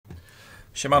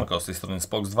Siemanko, z tej strony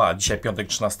Spox2. Dzisiaj piątek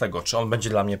 13. Czy on będzie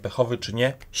dla mnie pechowy, czy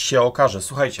nie? Się okaże.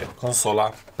 Słuchajcie,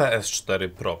 konsola PS4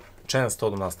 Pro.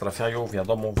 Często do nas trafiają,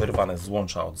 wiadomo, wyrwane z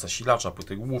łącza od zasilacza,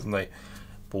 płyty głównej,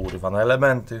 pourywane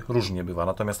elementy, różnie bywa.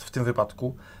 Natomiast w tym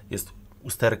wypadku jest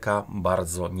usterka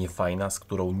bardzo niefajna, z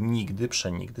którą nigdy,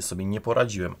 przenigdy sobie nie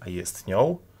poradziłem, a jest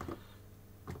nią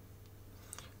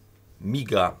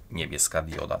miga niebieska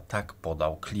dioda. Tak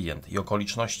podał klient i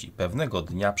okoliczności. Pewnego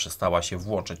dnia przestała się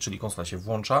włączać, czyli konsola się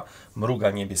włącza,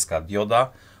 mruga niebieska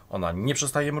dioda, ona nie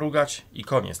przestaje mrugać i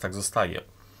koniec, tak zostaje.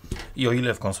 I o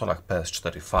ile w konsolach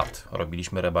PS4 FAT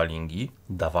robiliśmy rebalingi,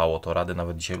 dawało to radę,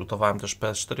 nawet dzisiaj lutowałem też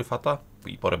PS4 FATA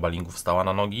i po rebalingu wstała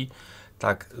na nogi,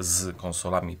 tak z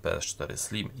konsolami PS4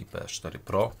 Slim i PS4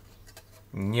 Pro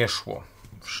nie szło.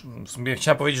 W sumie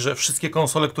chciałem powiedzieć, że wszystkie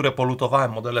konsole, które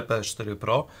polutowałem, modele PS4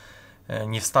 Pro,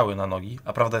 nie wstały na nogi,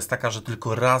 a prawda jest taka, że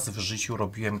tylko raz w życiu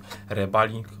robiłem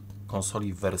rebaling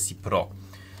konsoli w wersji Pro.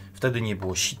 Wtedy nie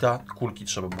było sita, kulki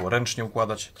trzeba było ręcznie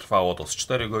układać, trwało to z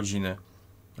 4 godziny,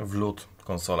 w lód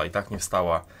konsola i tak nie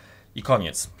wstała i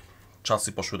koniec.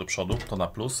 Czasy poszły do przodu, to na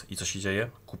plus. I co się dzieje?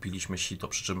 Kupiliśmy sito,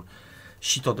 przy czym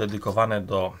sito dedykowane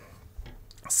do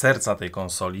serca tej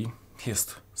konsoli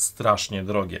jest strasznie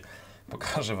drogie.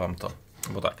 Pokażę Wam to,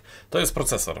 bo tak, to jest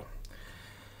procesor.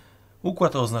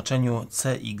 Układ o oznaczeniu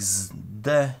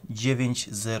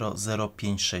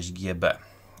CXD90056GB.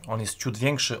 On jest ciut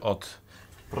większy od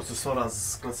procesora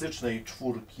z klasycznej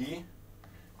czwórki.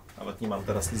 Nawet nie mam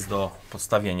teraz nic do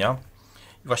podstawienia.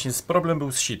 I właśnie problem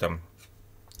był z sitem.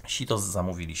 Sito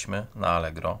zamówiliśmy na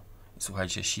Allegro. I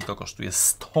słuchajcie, sito kosztuje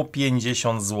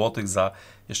 150 zł za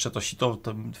jeszcze to sito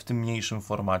w tym mniejszym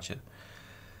formacie.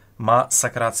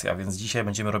 Masakracja, więc dzisiaj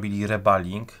będziemy robili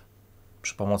rebaling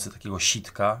przy pomocy takiego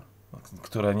sitka,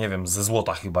 które nie wiem, ze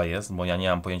złota chyba jest, bo ja nie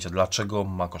mam pojęcia, dlaczego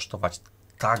ma kosztować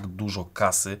tak dużo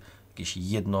kasy jakieś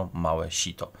jedno małe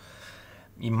sito.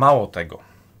 I mało tego,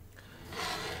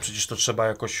 przecież to trzeba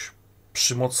jakoś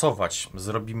przymocować.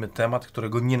 Zrobimy temat,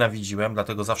 którego nienawidziłem,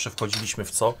 dlatego zawsze wchodziliśmy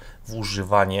w co? W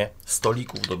używanie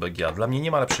stolików do BGA. Dla mnie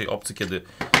nie ma lepszej opcji, kiedy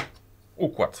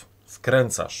układ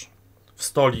wkręcasz w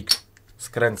stolik,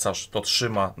 skręcasz, to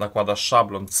trzyma, nakładasz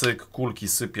szablon, cyk, kulki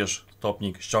sypiesz,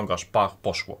 topnik, ściągasz, pach,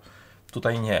 poszło.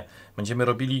 Tutaj nie. Będziemy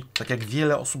robili tak, jak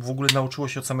wiele osób w ogóle nauczyło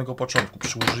się od samego początku,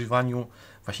 przy używaniu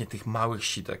właśnie tych małych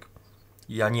sitek.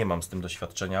 Ja nie mam z tym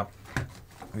doświadczenia,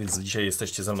 więc dzisiaj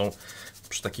jesteście ze mną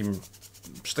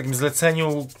przy takim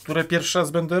zleceniu, które pierwszy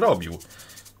raz będę robił.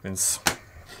 Więc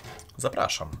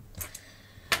zapraszam.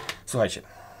 Słuchajcie,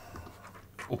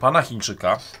 u pana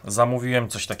Chińczyka zamówiłem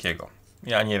coś takiego.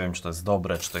 Ja nie wiem, czy to jest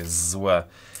dobre, czy to jest złe.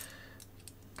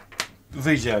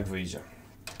 Wyjdzie jak wyjdzie.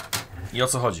 I o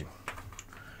co chodzi?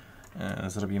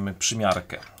 Zrobimy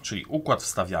przymiarkę, czyli układ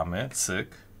wstawiamy,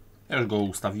 cyk. Ja już go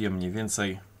ustawiłem mniej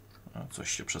więcej.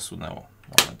 Coś się przesunęło.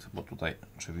 Moment, bo tutaj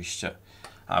oczywiście...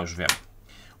 A, już wiem.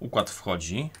 Układ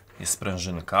wchodzi, jest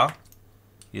sprężynka,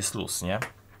 jest luz, nie?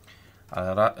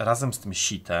 Ale razem z tym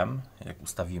sitem, jak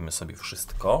ustawimy sobie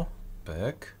wszystko,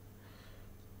 pyk.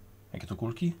 Jakie to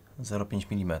kulki? 0,5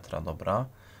 mm, dobra.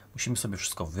 Musimy sobie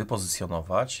wszystko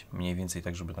wypozycjonować, mniej więcej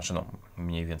tak, żeby, znaczy no,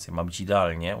 mniej więcej ma być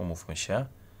idealnie, umówmy się.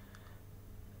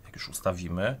 Jak już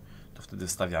ustawimy, to wtedy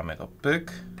wstawiamy to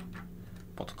pyk,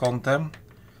 pod kątem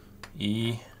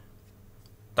i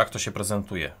tak to się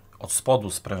prezentuje. Od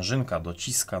spodu sprężynka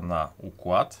dociska na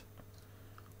układ.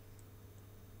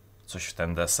 Coś w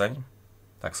ten deseń.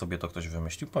 Tak sobie to ktoś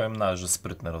wymyślił. Powiem, należy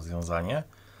sprytne rozwiązanie.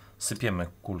 Sypiemy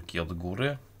kulki od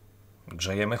góry.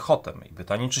 Grzejemy hotem. I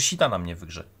pytanie, czy sita nam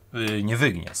nie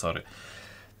wygnie, sorry.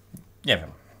 Nie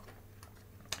wiem.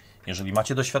 Jeżeli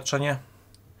macie doświadczenie,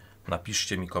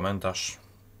 napiszcie mi komentarz.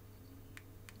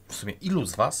 W sumie ilu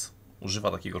z Was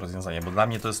używa takiego rozwiązania? Bo dla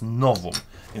mnie to jest nowum.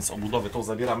 Więc obudowę tą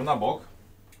zabieramy na bok.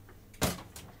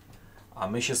 A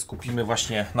my się skupimy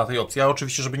właśnie na tej opcji. A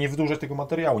oczywiście, żeby nie wydłużać tego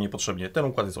materiału niepotrzebnie. Ten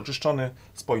układ jest oczyszczony,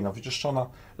 spoina wyczyszczona,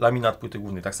 laminat płyty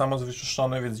głównej tak samo jest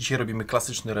wyczyszczony, więc dzisiaj robimy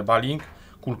klasyczny rebaling,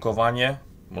 kulkowanie,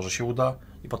 może się uda,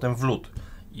 i potem wlód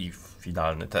i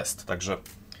finalny test. Także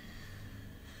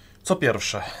co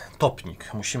pierwsze,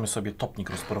 topnik. Musimy sobie topnik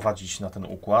rozprowadzić na ten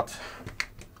układ,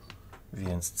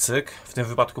 więc cyk. W tym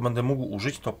wypadku będę mógł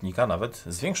użyć topnika nawet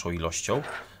z większą ilością,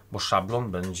 bo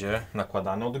szablon będzie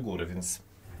nakładany od góry, więc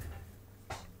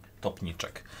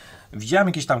topniczek. Widziałem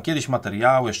jakieś tam kiedyś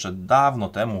materiały, jeszcze dawno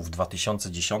temu, w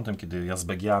 2010, kiedy ja z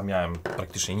BGA miałem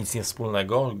praktycznie nic nie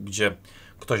wspólnego, gdzie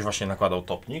ktoś właśnie nakładał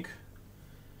topnik,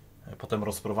 potem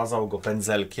rozprowadzał go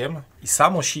pędzelkiem i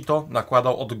samo sito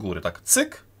nakładał od góry, tak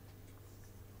cyk,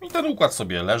 i ten układ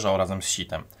sobie leżał razem z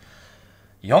sitem.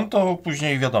 I on to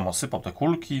później, wiadomo, sypał te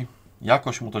kulki,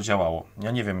 jakoś mu to działało.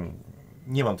 Ja nie wiem,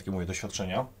 nie mam takiego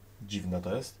doświadczenia, dziwne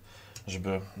to jest,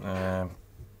 żeby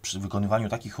przy wykonywaniu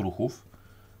takich ruchów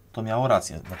to miało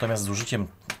rację. Natomiast z użyciem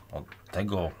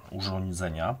tego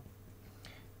urządzenia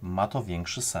ma to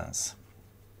większy sens.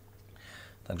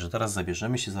 Także teraz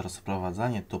zabierzemy się za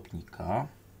rozprowadzanie topnika.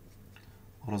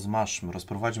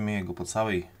 Rozprowadźmy jego po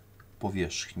całej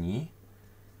powierzchni.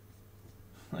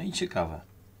 No i ciekawe.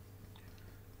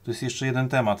 Tu jest jeszcze jeden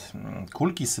temat.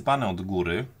 Kulki sypane od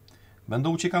góry będą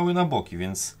uciekały na boki,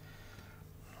 więc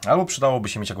albo przydałoby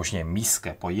się mieć jakąś, nie wiem,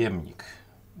 miskę, pojemnik.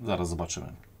 Zaraz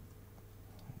zobaczymy,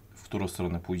 w którą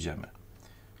stronę pójdziemy.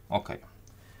 Ok.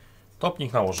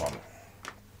 Topnik nałożony.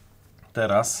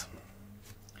 Teraz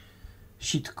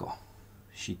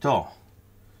sito.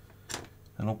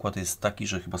 Ten układ jest taki,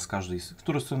 że chyba z każdej, w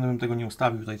którą stronę bym tego nie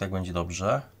ustawił, to i tak będzie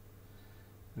dobrze.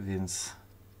 Więc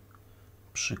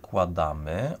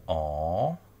przykładamy.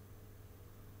 O.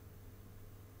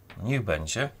 No niech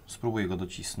będzie. Spróbuję go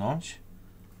docisnąć.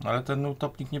 Ale ten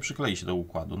topnik nie przyklei się do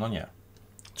układu. No nie.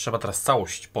 Trzeba teraz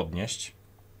całość podnieść.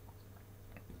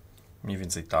 Mniej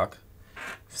więcej tak.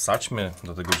 Wsadźmy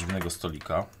do tego dziwnego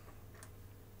stolika.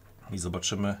 I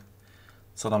zobaczymy,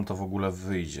 co nam to w ogóle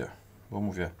wyjdzie. Bo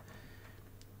mówię,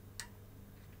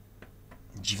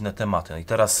 dziwne tematy. No i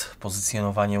teraz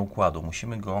pozycjonowanie układu.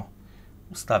 Musimy go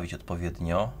ustawić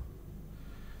odpowiednio.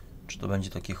 Czy to będzie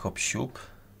takie hop-siup?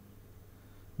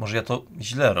 Może ja to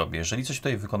źle robię. Jeżeli coś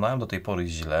tutaj wykonałem do tej pory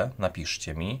źle,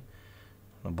 napiszcie mi.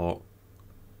 No bo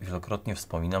wielokrotnie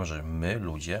wspominam, że my,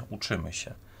 ludzie, uczymy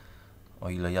się. O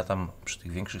ile ja tam przy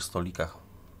tych większych stolikach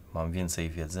mam więcej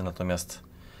wiedzy, natomiast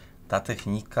ta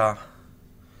technika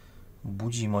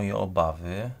budzi moje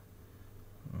obawy.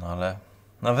 No ale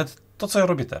nawet to, co ja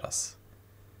robię teraz.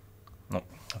 No,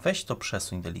 weź to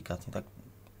przesuń delikatnie, tak.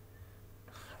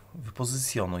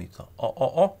 Wypozycjonuj to.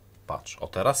 O. Patrz, o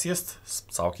teraz jest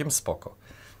całkiem spoko.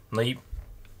 No i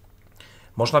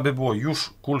można by było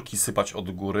już kulki sypać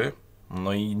od góry,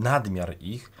 no i nadmiar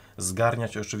ich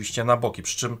zgarniać oczywiście na boki,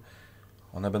 przy czym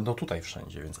one będą tutaj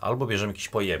wszędzie, więc albo bierzemy jakiś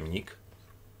pojemnik,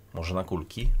 może na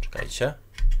kulki, czekajcie,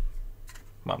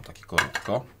 mam takie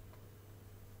korytko.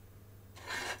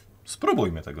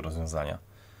 Spróbujmy tego rozwiązania.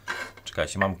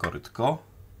 Czekajcie, mam korytko.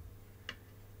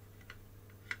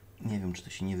 Nie wiem, czy to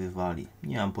się nie wywali,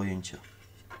 nie mam pojęcia.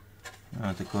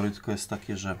 Ale to korytko jest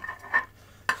takie, że...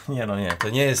 Nie, to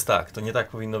nie jest tak. To nie tak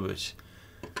powinno być.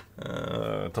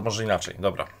 To może inaczej.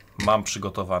 Dobra. Mam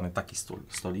przygotowany taki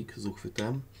stolik z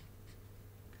uchwytem.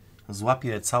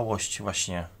 Złapię całość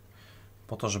właśnie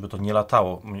po to, żeby to nie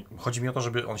latało. Chodzi mi o to,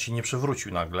 żeby on się nie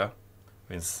przewrócił nagle.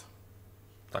 Więc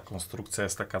ta konstrukcja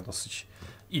jest taka dosyć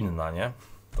inna, nie?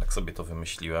 Tak sobie to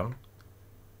wymyśliłem.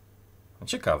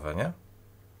 Ciekawe, nie?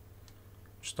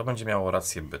 Czy to będzie miało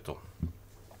rację bytu?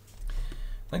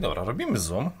 No i dobra, robimy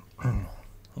zoom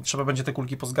i trzeba będzie te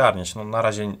kulki pozgarniać. No na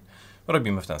razie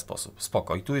robimy w ten sposób.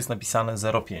 Spoko. I tu jest napisane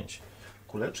 0,5.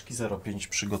 Kuleczki 0,5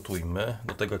 przygotujmy.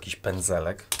 Do tego jakiś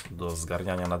pędzelek do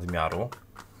zgarniania nadmiaru.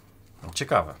 No,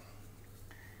 ciekawe.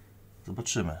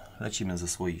 Zobaczymy. Lecimy ze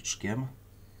słoiczkiem.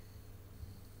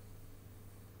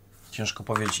 Ciężko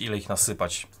powiedzieć, ile ich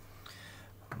nasypać.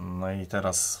 No i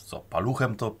teraz co?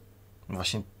 Paluchem to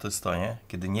właśnie to jest to, nie?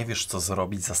 Kiedy nie wiesz, co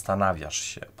zrobić, zastanawiasz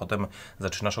się. Potem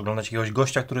zaczynasz oglądać jakiegoś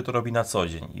gościa, który to robi na co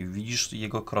dzień i widzisz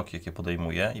jego kroki, jakie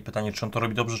podejmuje i pytanie, czy on to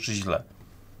robi dobrze, czy źle.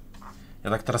 Ja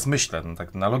tak teraz myślę, no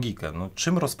tak na logikę, no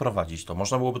czym rozprowadzić to?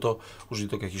 Można byłoby to użyć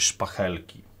do jakiejś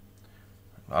szpachelki.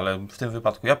 Ale w tym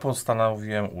wypadku ja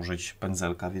postanowiłem użyć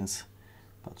pędzelka, więc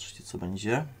patrzcie, co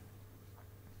będzie.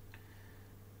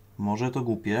 Może to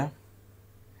głupie,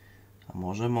 a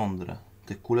może mądre.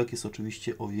 Tych kulek jest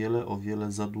oczywiście o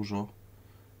wiele za dużo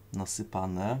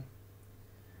nasypane.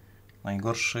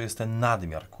 Najgorszy jest ten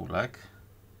nadmiar kulek,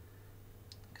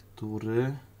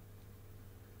 który...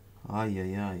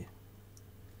 Ajajaj.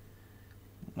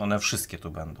 One wszystkie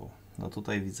tu będą. No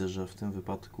tutaj widzę, że w tym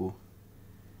wypadku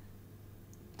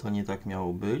to nie tak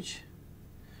miało być.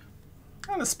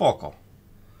 Ale spoko.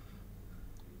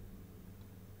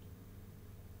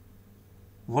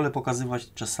 Wolę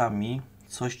pokazywać czasami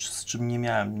coś, z czym nie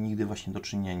miałem nigdy właśnie do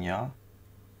czynienia,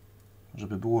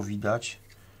 żeby było widać,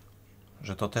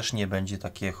 że to też nie będzie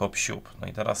takie hop-siup. No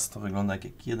i teraz to wygląda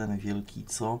jak jeden wielki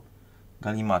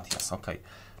galimatias. Ok.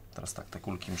 Teraz tak, te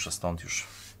kulki muszę stąd już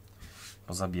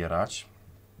pozabierać.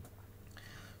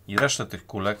 I resztę tych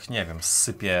kulek, nie wiem,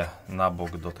 zsypię na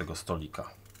bok do tego stolika.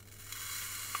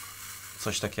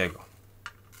 Coś takiego.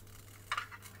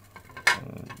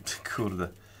 Kurde.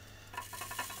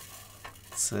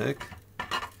 Cyk.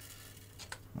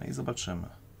 No i zobaczymy.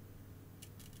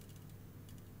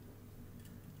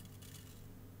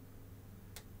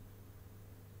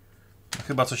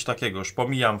 chyba coś takiego. Już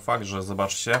pomijam fakt, że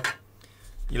zobaczcie,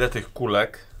 ile tych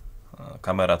kulek.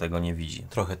 Kamera tego nie widzi.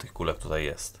 Trochę tych kulek tutaj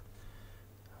jest.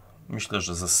 Myślę,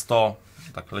 że ze 100,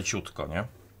 tak leciutko, nie?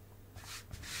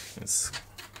 Więc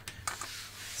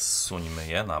zsuńmy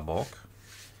je na bok.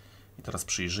 I teraz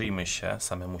przyjrzyjmy się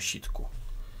samemu sitku.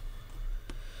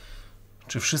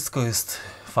 Czy wszystko jest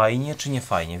fajnie, czy nie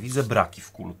fajnie? Widzę braki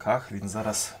w kulkach, więc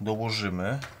zaraz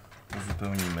dołożymy,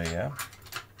 uzupełnimy je.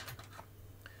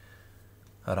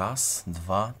 Raz,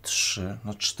 dwa, trzy,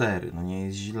 no 4, no nie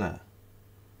jest źle.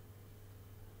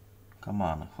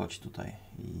 Come on, chodź tutaj.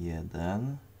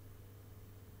 1,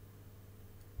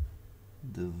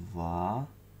 2.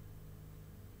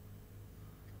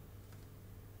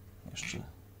 Jeszcze.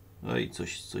 Oj,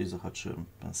 coś zahaczyłem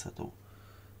pensetą.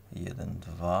 1,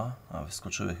 2. A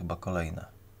wyskoczyły chyba kolejne.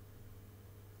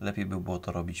 Lepiej by było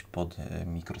to robić pod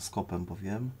mikroskopem,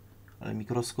 powiem. Ale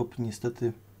mikroskop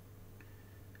niestety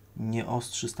nie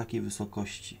ostrzy z takiej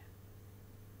wysokości.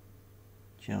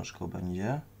 Ciężko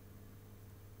będzie.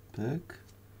 Pyk.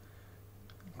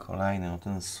 Kolejny, no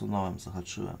ten zsunąłem,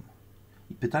 zahaczyłem.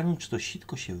 I pytanie, czy to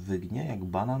sitko się wygnie jak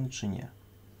banan, czy nie?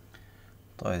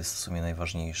 To jest w sumie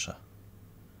najważniejsze.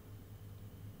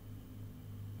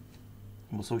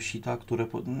 Bo są sita, które...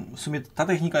 W sumie ta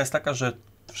technika jest taka, że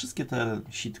wszystkie te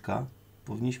sitka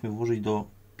powinniśmy włożyć do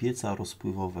pieca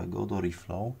rozpływowego, do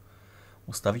reflow,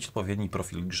 ustawić odpowiedni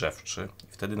profil grzewczy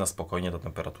i wtedy na spokojnie ta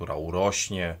temperatura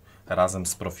urośnie razem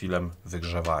z profilem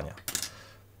wygrzewania.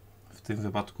 W tym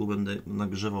wypadku będę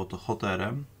nagrzewał to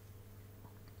hoterem.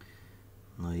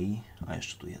 No i... a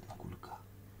jeszcze tu jedna kulka.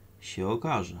 Się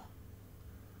okaże.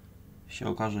 Się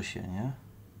okaże się, nie?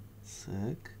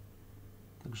 Cyk.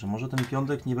 Także może ten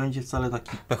piątek nie będzie wcale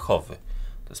taki pechowy.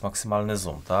 To jest maksymalny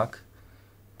zoom, tak?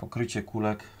 Pokrycie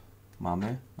kulek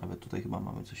mamy. Nawet tutaj chyba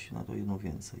mamy coś na to jedno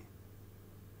więcej.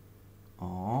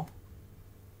 O.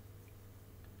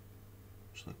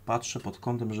 Już tak patrzę pod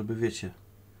kątem, żeby wiecie,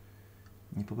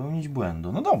 nie popełnić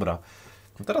błędu. No dobra.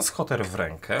 Teraz hoter w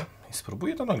rękę i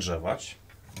spróbuję to nagrzewać.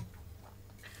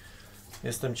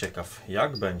 Jestem ciekaw,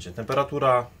 jak będzie.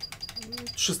 Temperatura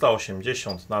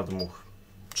 380, nadmuch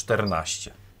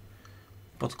 14.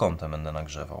 Pod kątem będę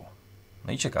nagrzewał.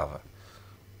 No i ciekawe.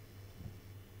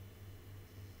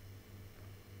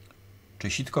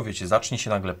 Czy sitko, wiecie, zacznie się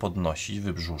nagle podnosić,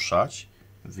 wybrzuszać,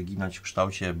 wyginać w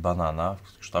kształcie banana,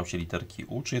 w kształcie literki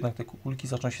U, czy jednak te kulki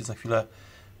zaczną się za chwilę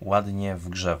ładnie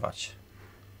wgrzewać?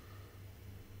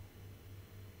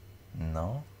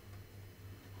 No.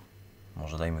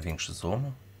 Może dajmy większy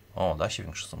zoom. O, da się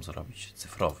większy zoom zrobić.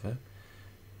 Cyfrowy.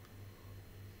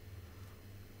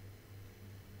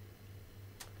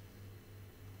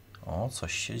 O,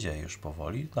 coś się dzieje już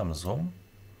powoli. Dam zoom.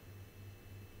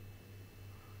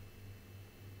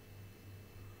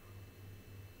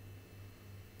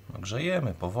 No,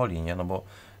 grzejemy powoli, nie? No bo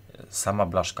sama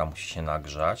blaszka musi się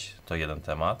nagrzać. To jeden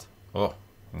temat. O,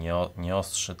 nie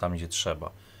ostrzy tam, gdzie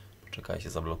trzeba. Czekajcie,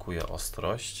 zablokuję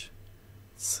ostrość.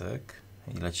 Cyk.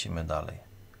 I lecimy dalej.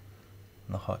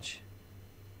 No chodź.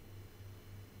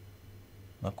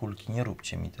 No kulki, nie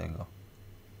róbcie mi tego.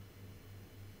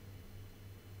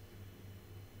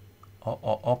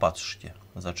 O, patrzcie.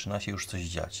 Zaczyna się już coś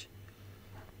dziać.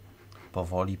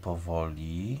 Powoli,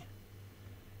 powoli.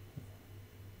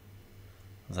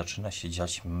 Zaczyna się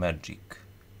dziać magic.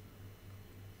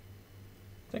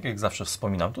 Tak jak zawsze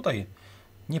wspominam, tutaj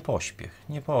nie pośpiech,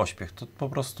 nie pośpiech. To po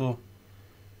prostu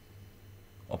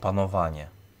opanowanie.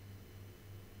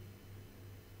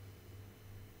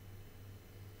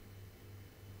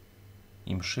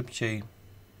 Im szybciej,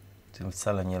 tym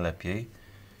wcale nie lepiej.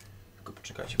 Tylko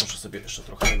poczekajcie, muszę sobie jeszcze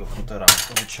trochę tego futera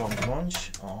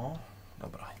wyciągnąć. O,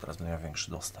 dobra, i teraz będę miał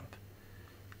większy dostęp.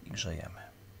 I grzejemy.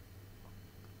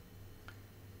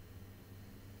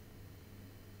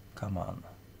 Come on.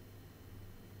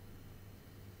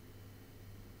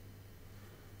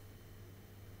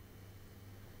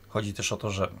 Chodzi też o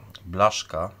to, że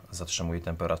blaszka zatrzymuje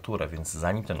temperaturę, więc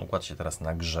zanim ten układ się teraz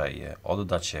nagrzeje,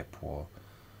 odda ciepło,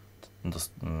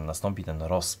 nastąpi ten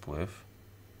rozpływ,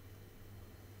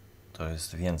 to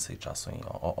jest więcej czasu. I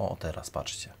teraz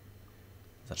patrzcie.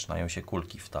 Zaczynają się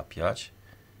kulki wtapiać.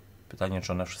 Pytanie,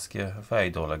 czy one wszystkie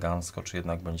wejdą elegancko, czy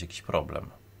jednak będzie jakiś problem.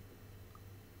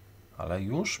 Ale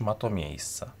już ma to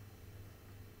miejsce.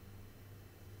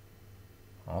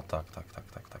 O, tak.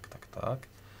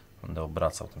 Będę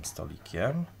obracał tym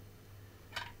stolikiem.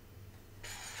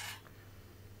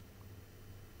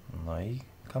 No i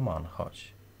come on,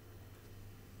 chodź.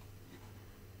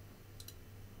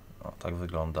 O, tak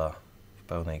wygląda w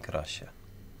pełnej krasie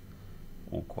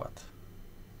układ.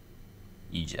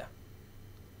 Idzie.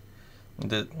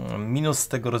 Minus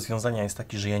tego rozwiązania jest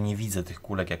taki, że ja nie widzę tych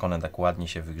kulek, jak one tak ładnie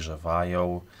się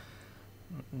wygrzewają.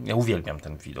 Ja uwielbiam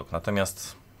ten widok,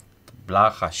 natomiast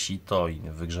blacha, sito i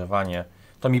wygrzewanie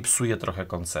to mi psuje trochę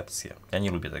koncepcję. Ja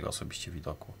nie lubię tego osobiście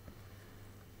widoku.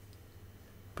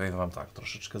 Powiem Wam tak,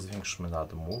 troszeczkę zwiększmy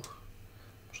nadmuch,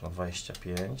 może na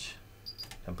 25.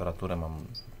 Temperaturę mam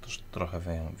trochę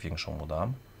większą mu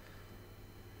dam.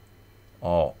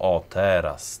 O,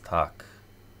 teraz, tak.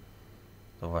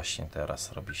 To właśnie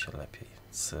teraz robi się lepiej.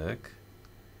 Cyk.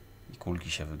 I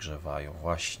kulki się wygrzewają.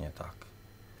 Właśnie tak.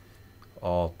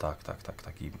 O, tak.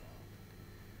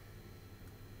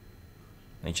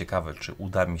 No i ciekawe, czy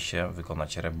uda mi się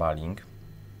wykonać reballing,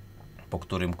 po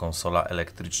którym konsola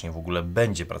elektrycznie w ogóle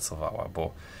będzie pracowała,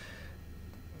 bo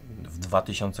w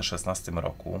 2016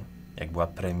 roku, jak była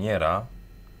premiera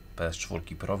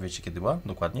PS4 Pro, wiecie kiedy była?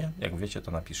 Dokładnie? Jak wiecie,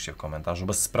 to napiszcie w komentarzu,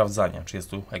 bez sprawdzania, czy jest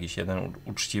tu jakiś jeden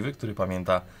uczciwy, który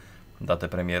pamięta datę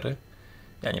premiery.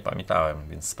 Ja nie pamiętałem,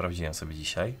 więc sprawdziłem sobie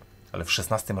dzisiaj, ale w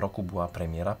 16 roku była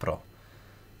premiera Pro.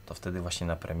 To wtedy właśnie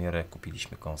na premierę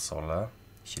kupiliśmy konsolę,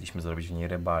 chcieliśmy zrobić w niej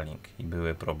reballing i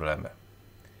były problemy.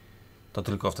 To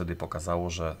tylko wtedy pokazało,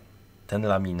 że ten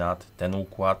laminat, ten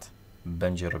układ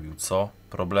będzie robił co?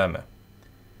 Problemy.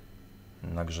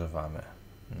 Nagrzewamy.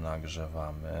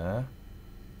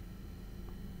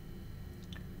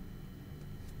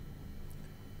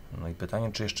 No i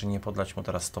pytanie, czy jeszcze nie podlać mu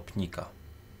teraz topnika.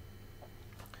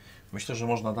 Myślę, że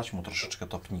można dać mu troszeczkę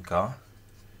topnika,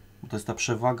 bo to jest ta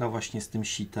przewaga właśnie z tym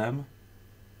sitem,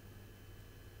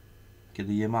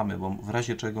 kiedy je mamy, bo w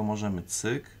razie czego możemy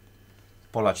cyk,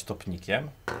 polać topnikiem,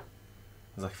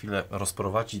 za chwilę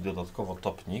rozprowadzić dodatkowo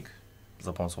topnik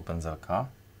za pomocą pędzelka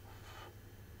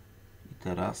i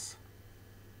teraz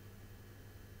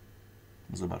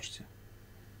zobaczcie,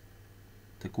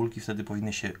 te kulki wtedy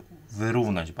powinny się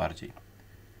wyrównać bardziej.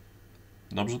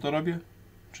 Dobrze to robię,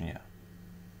 czy nie?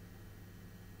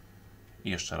 I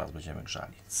jeszcze raz będziemy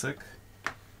grzali. Cyk.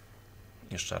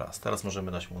 Jeszcze raz. Teraz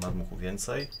możemy dać mu nadmuchu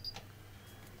więcej.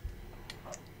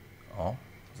 O,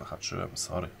 zahaczyłem,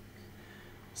 sorry.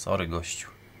 Sorry, gościu.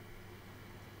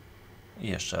 I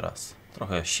jeszcze raz.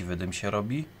 Trochę siwy dym się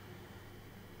robi.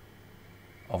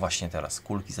 O, właśnie teraz.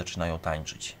 Kulki zaczynają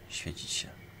tańczyć, świecić się.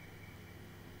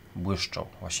 Błyszczą.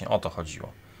 Właśnie o to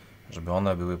chodziło. Żeby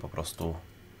one były po prostu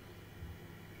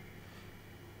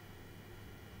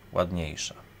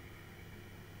ładniejsze.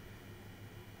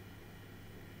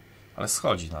 Ale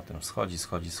schodzi na tym. Schodzi.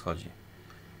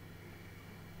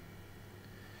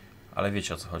 Ale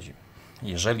wiecie, o co chodzi.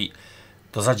 Jeżeli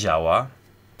to zadziała,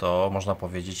 to można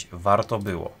powiedzieć, warto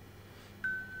było.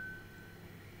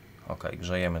 Ok,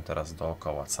 grzejemy teraz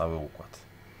dookoła cały układ.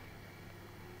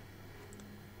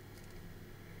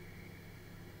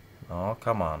 No,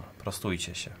 come on,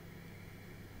 prostujcie się.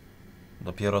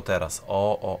 Dopiero teraz.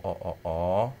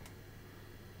 O.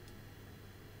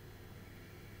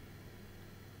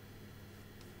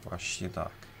 Właśnie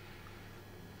tak.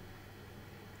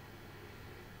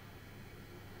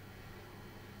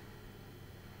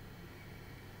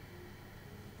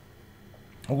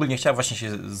 Ogólnie chciałem właśnie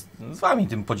się z Wami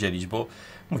tym podzielić, bo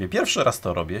mówię, pierwszy raz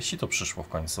to robię, to przyszło w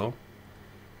końcu.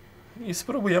 I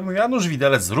spróbujemy, Janusz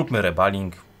widelec, zróbmy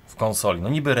reballing w konsoli. No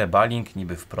niby reballing,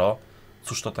 niby w Pro,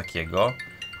 cóż to takiego,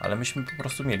 ale myśmy po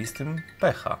prostu mieli z tym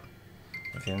pecha.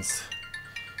 Więc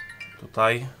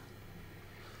tutaj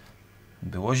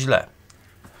było źle.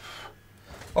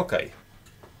 Ok.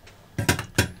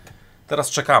 Teraz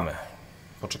czekamy.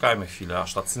 Poczekajmy chwilę,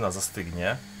 aż ta cyna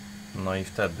zastygnie. No i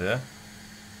wtedy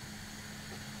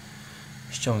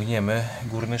ściągniemy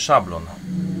górny szablon.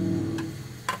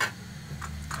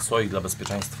 Słoik dla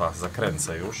bezpieczeństwa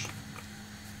zakręcę już.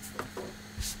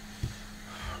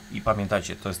 I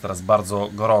pamiętajcie, to jest teraz bardzo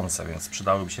gorące, więc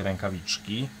przydałyby się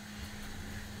rękawiczki.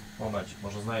 Momencik,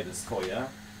 może znajdę swoje.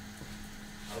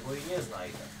 Albo i nie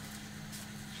znajdę.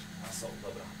 A są,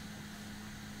 dobra.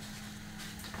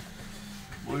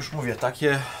 Bo już mówię,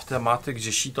 takie tematy,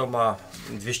 gdzie sito ma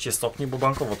 200 stopni, bo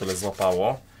bankowo tyle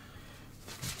złapało,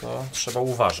 to trzeba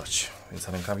uważać. Więc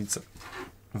rękawice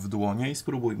w dłonie i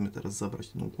spróbujmy teraz zabrać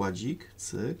ten układzik.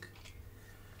 Cyk.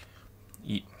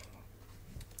 I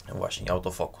właśnie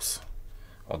autofokus.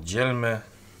 Oddzielmy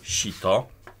sito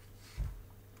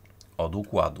od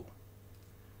układu.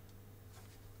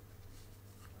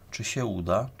 Czy się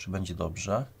uda? Czy będzie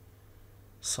dobrze?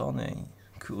 Sony,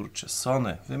 kurczę,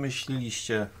 Sony,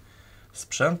 wymyśliliście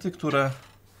sprzęty, które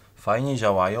fajnie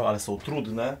działają, ale są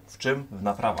trudne. W czym? W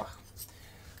naprawach.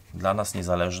 Dla nas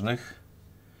niezależnych,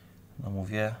 no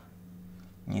mówię,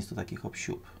 nie jest to taki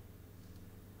hop-siup.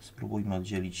 Spróbujmy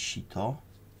oddzielić sito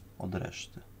od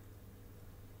reszty.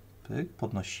 Pyk,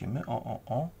 podnosimy,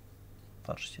 o.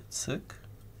 Patrzcie, cyk.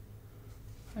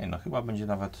 Ej, no chyba będzie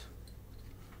nawet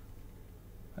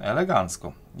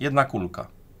elegancko. Jedna kulka.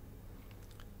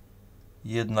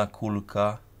 Jedna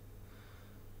kulka.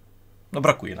 No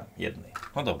brakuje nam jednej.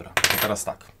 No dobra, to teraz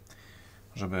tak,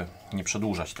 żeby nie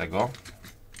przedłużać tego.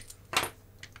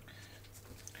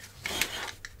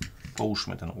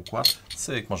 Połóżmy ten układ.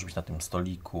 Cyk, może być na tym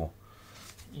stoliku.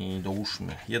 I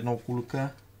dołóżmy jedną kulkę.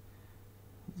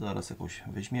 Zaraz jakąś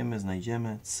weźmiemy,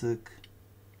 znajdziemy. Cyk.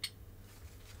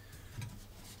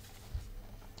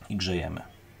 I grzejemy.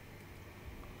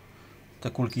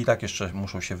 Te kulki i tak jeszcze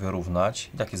muszą się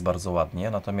wyrównać. I tak jest bardzo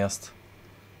ładnie. Natomiast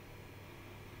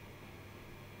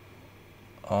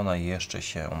one jeszcze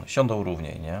siądą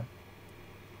równiej, nie?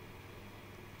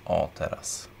 O,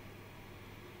 teraz.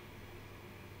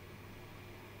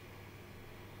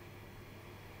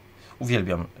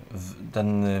 Uwielbiam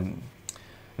ten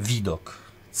widok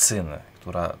Cyny,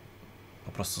 która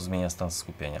po prostu zmienia stan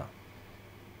skupienia.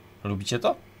 Lubicie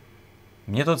to?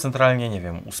 Mnie to centralnie, nie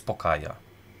wiem, uspokaja.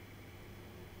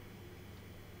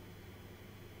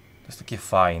 To jest takie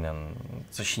fajne,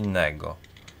 coś innego.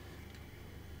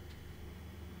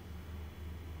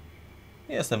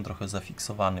 Jestem trochę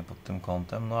zafiksowany pod tym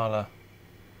kątem, no ale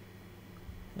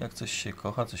jak coś się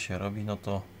kocha, coś się robi, no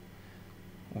to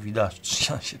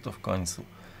uwidacznia się to w końcu.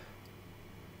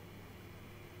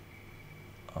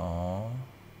 O.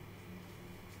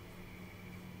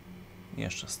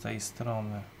 Jeszcze z tej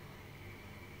strony.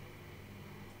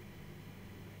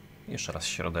 Jeszcze raz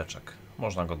środeczek.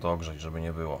 Można go dogrzeć, żeby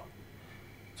nie było.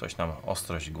 Coś nam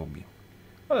ostrość gubi.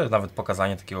 Ale nawet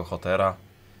pokazanie takiego hotera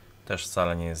też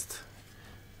wcale nie jest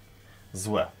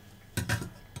złe.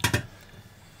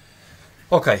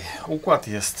 Ok, układ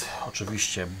jest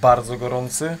oczywiście bardzo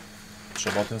gorący.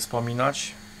 Trzeba o tym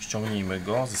wspominać. Ściągnijmy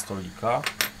go ze stolika.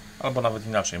 Albo nawet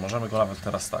inaczej, możemy go nawet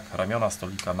teraz tak, ramiona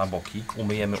stolika na boki,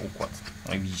 umyjemy układ.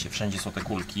 No i widzicie, wszędzie są te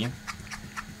kulki.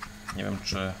 Nie wiem,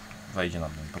 czy wejdzie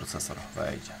nam ten procesor.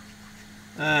 Wejdzie.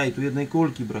 Ej, tu jednej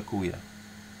kulki brakuje.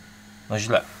 No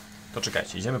źle. To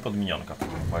czekajcie, idziemy pod minionka w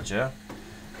takim układzie.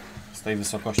 Z tej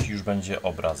wysokości już będzie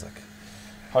obrazek.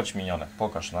 Chodź minionek,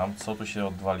 pokaż nam, co tu się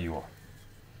odwaliło.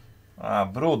 A,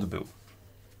 brud był.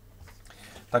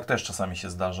 Tak też czasami się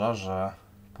zdarza, że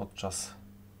podczas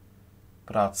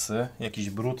pracy jakiś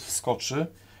brud wskoczy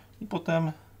i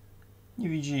potem nie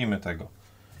widzimy tego.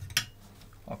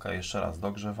 Ok, jeszcze raz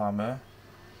dogrzewamy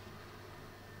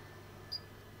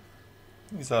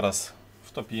i zaraz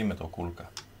wtopimy tą kulkę.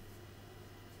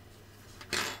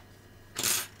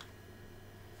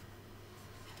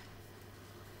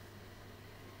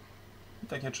 I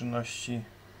takie czynności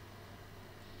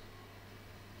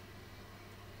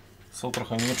są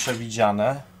trochę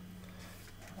nieprzewidziane,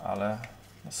 ale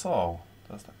no są.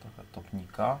 To jest tak trochę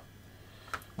topnika.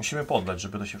 Musimy poddać,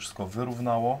 żeby to się wszystko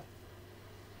wyrównało.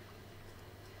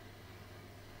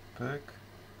 Pyk.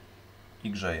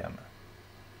 I grzejemy.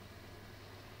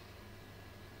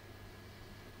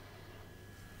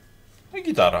 No i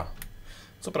gitara.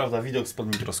 Co prawda widok spod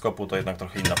mikroskopu to jednak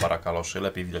trochę inna para kaloszy.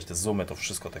 Lepiej widać te zoomy, to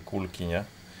wszystko, te kulki, nie?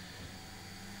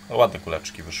 No, ładne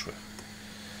kuleczki wyszły.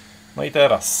 No i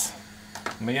teraz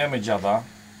myjemy dziada.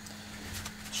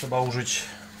 Trzeba użyć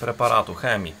preparatu,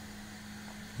 chemii.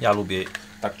 Ja lubię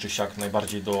tak czy siak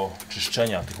najbardziej do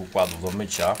czyszczenia tych układów, do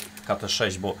mycia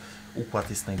KT6, bo układ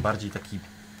jest najbardziej taki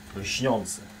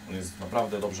lśniący. On jest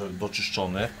naprawdę dobrze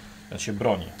doczyszczony, on się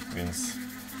broni, więc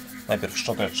najpierw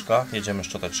szczoteczka, jedziemy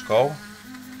szczoteczką.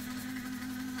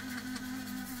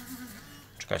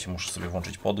 Czekajcie, muszę sobie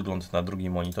włączyć podgląd na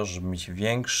drugim monitorze, żeby mieć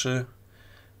większy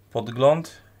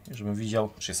podgląd i żebym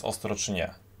widział, czy jest ostro, czy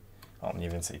nie. O, mniej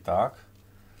więcej tak.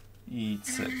 I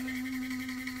cyk.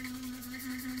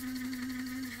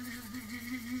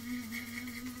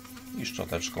 I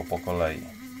szczoteczką po kolei.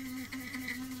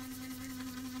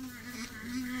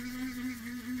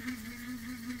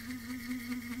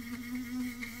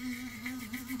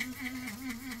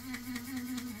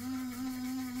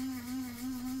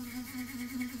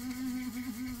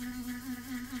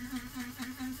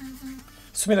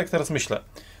 W sumie tak teraz myślę,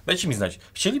 dajcie mi znać,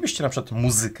 chcielibyście na przykład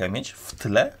muzykę mieć w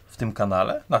tle, w tym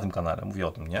kanale, na tym kanale, mówię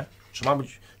o tym, nie?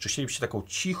 Czy chcielibyście taką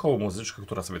cichą muzyczkę,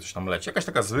 która sobie coś tam leci? Jakaś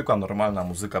taka zwykła, normalna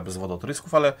muzyka bez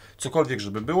wodotrysków, ale cokolwiek,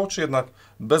 żeby było, czy jednak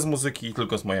bez muzyki i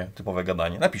tylko jest moje typowe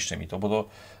gadanie? Napiszcie mi to, bo to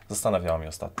zastanawiało mnie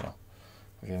ostatnio.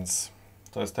 Więc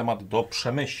to jest temat do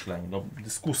przemyśleń, do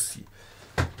dyskusji.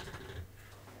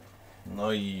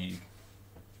 No i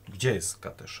gdzie jest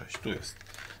KT6? Tu jest.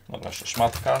 Dobra, jeszcze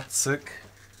szmatka, cyk.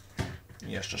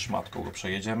 I jeszcze szmatką go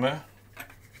przejedziemy.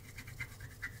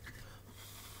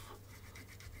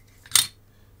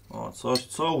 O, coś,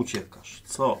 co uciekasz?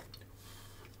 Co?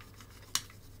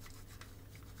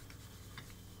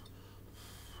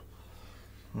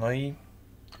 No i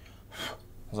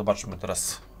zobaczmy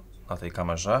teraz na tej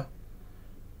kamerze.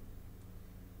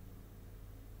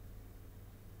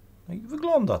 No i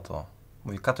wygląda to.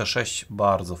 Mówię, KT6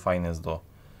 bardzo fajny jest do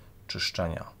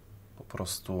czyszczenia. Po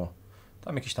prostu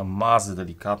tam jakieś tam mazy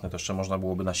delikatne, to jeszcze można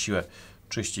byłoby na siłę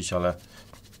czyścić, ale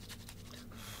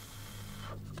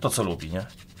kto co lubi, nie?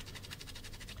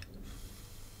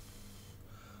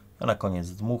 Ja na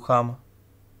koniec dmucham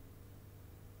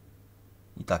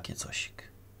i takie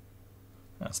cosik.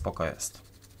 Spoko jest.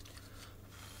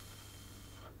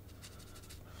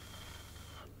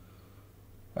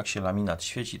 Jak się laminat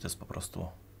świeci, to jest po prostu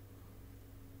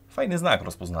fajny znak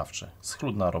rozpoznawczy.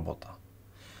 Schludna robota.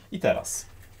 I teraz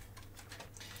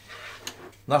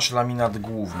nasz laminat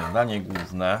główny, danie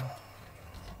główne.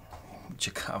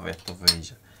 Ciekawe, jak to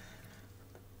wyjdzie.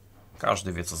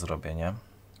 Każdy wie, co zrobię, nie?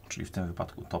 Czyli w tym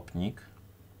wypadku topnik.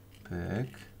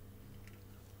 Pyk.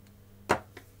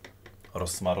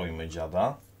 Rozsmarujmy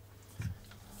dziada.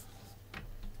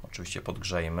 Oczywiście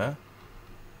podgrzejmy.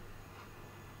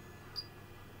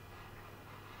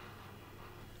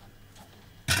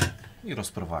 I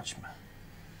rozprowadźmy.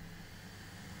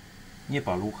 Nie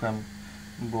paluchem,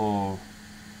 bo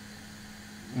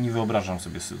nie wyobrażam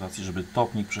sobie sytuacji, żeby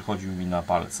topnik przechodził mi na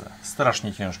palce.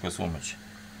 Strasznie ciężko jest umyć.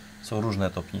 Są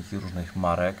różne topniki, różnych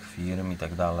marek, firm i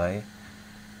tak dalej.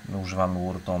 My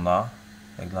używamy Wartona,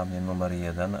 jak dla mnie numer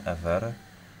 1 ever.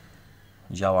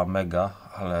 Działa mega,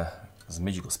 ale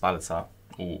zmyć go z palca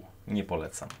nie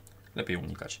polecam. Lepiej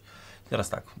unikać. Teraz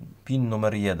tak, pin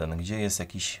numer 1, gdzie jest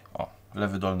jakiś,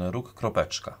 lewy dolny róg,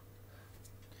 kropeczka.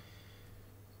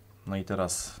 No i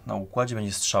teraz na układzie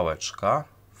będzie strzałeczka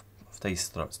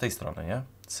z tej strony, nie?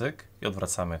 Cyk i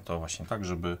odwracamy to właśnie tak,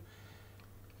 żeby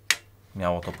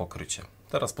miało to pokrycie.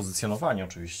 Teraz pozycjonowanie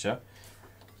oczywiście.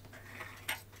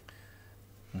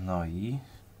 No i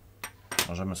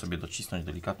możemy sobie docisnąć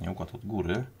delikatnie układ od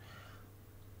góry.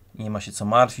 Nie ma się co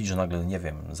martwić, że nagle, nie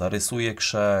wiem, zarysuje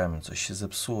krzem, coś się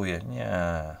zepsuje.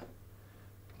 Nie.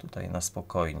 Tutaj na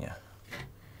spokojnie.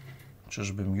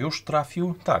 Czyżbym już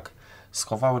trafił? Tak.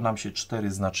 Schowały nam się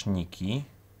 4 znaczniki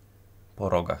po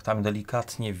rogach. Tam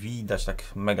delikatnie widać, tak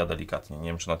mega delikatnie. Nie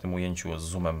wiem, czy na tym ujęciu z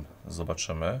zoomem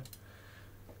zobaczymy.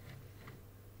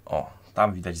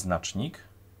 Tam widać znacznik,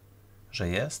 że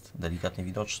jest delikatnie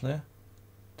widoczny.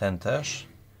 Ten też.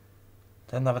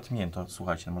 Ten nawet nie, to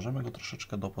słuchajcie, możemy go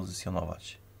troszeczkę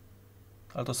dopozycjonować.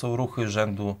 Ale to są ruchy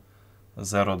rzędu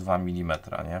 0,2 mm,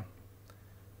 nie?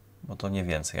 Bo to nie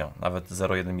więcej. Nawet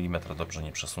 0,1 mm dobrze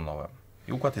nie przesunąłem.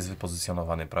 I układ jest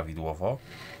wypozycjonowany prawidłowo.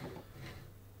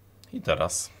 I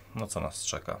teraz, no co nas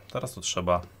czeka? Teraz to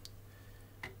trzeba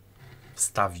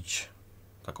wstawić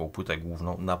taką płytę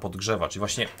główną na podgrzewacz. I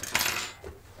właśnie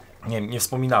nie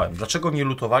wspominałem, dlaczego nie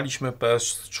lutowaliśmy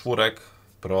PS4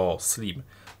 Pro Slim.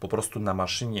 Po prostu na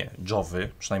maszynie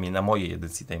Jowy, przynajmniej na mojej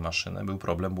edycji tej maszyny, był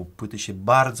problem, bo płyty się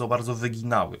bardzo, bardzo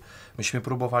wyginały. Myśmy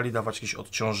próbowali dawać jakieś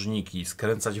odciążniki,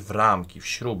 skręcać w ramki, w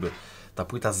śruby. Ta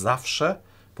płyta zawsze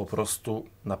po prostu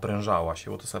naprężała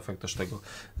się, bo to jest efekt też tego,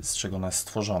 z czego ona jest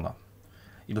stworzona.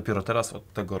 I dopiero teraz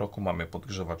od tego roku mamy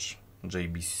podgrzewacz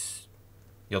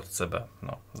JCB,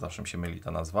 zawsze mi się myli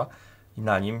ta nazwa. I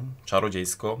na nim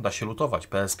czarodziejsko da się lutować.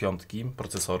 PS5,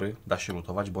 procesory da się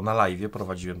lutować, bo na live'ie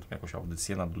prowadziłem tam jakąś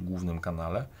audycję na głównym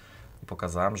kanale i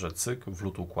pokazałem, że cyk,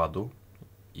 wlót układu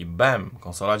i bam,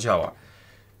 konsola działa.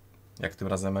 Jak tym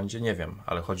razem będzie, nie wiem,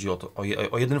 ale chodzi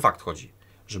o jeden fakt chodzi,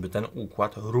 żeby ten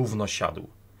układ równo siadł.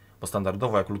 Bo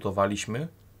standardowo jak lutowaliśmy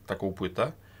taką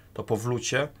płytę, to po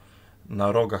wlucie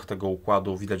na rogach tego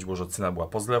układu widać było, że cyna była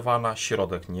pozlewana,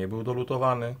 środek nie był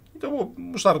dolutowany i to było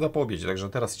musztarda po obiedzie. Także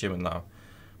teraz idziemy na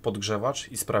podgrzewacz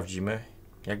i sprawdzimy,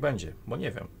 jak będzie, bo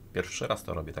nie wiem. Pierwszy raz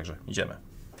to robię, także idziemy.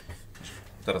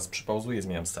 Teraz przypauzuję,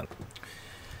 zmieniam scenę.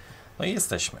 No i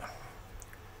jesteśmy.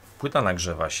 Płyta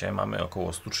nagrzewa się, mamy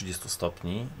około 130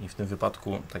 stopni i w tym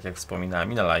wypadku, tak jak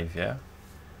wspominałem i na live'ie,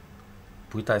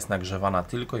 płyta jest nagrzewana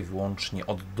tylko i wyłącznie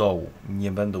od dołu.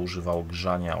 Nie będę używał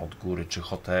grzania od góry, czy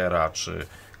hotera, czy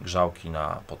grzałki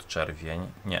na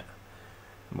podczerwień. Nie.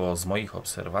 Bo z moich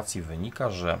obserwacji wynika,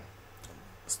 że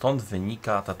stąd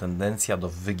wynika ta tendencja do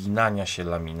wyginania się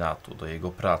laminatu, do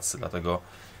jego pracy. Dlatego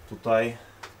tutaj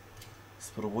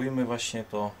spróbujmy właśnie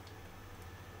to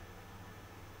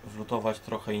wlutować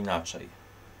trochę inaczej.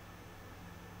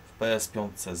 W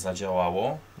PS5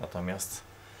 zadziałało,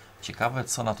 natomiast ciekawe,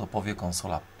 co na to powie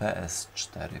konsola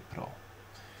PS4 Pro.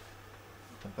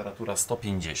 Temperatura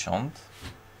 150.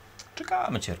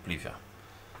 Czekamy cierpliwie.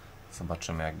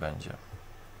 Zobaczymy, jak będzie.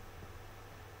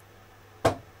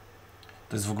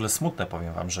 To jest w ogóle smutne,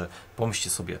 powiem Wam, że pomyślcie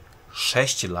sobie,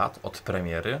 6 lat od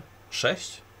premiery.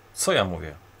 6? Co ja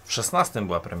mówię? W 16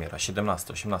 była premiera,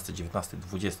 17, 18, 19,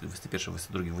 20, 21,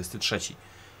 22, 23.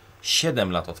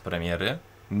 7 lat od premiery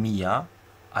mija,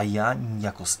 a ja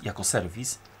jako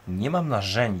serwis nie mam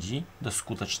narzędzi do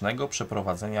skutecznego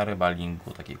przeprowadzenia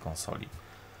rebalingu takiej konsoli.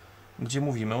 Gdzie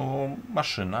mówimy o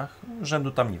maszynach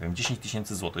rzędu tam, nie wiem, 10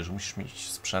 tysięcy złotych, że musisz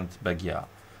mieć sprzęt BGA.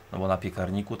 No bo na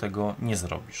piekarniku tego nie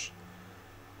zrobisz.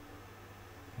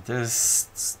 To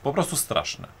jest po prostu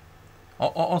straszne.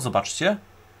 Zobaczcie.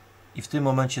 I w tym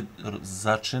momencie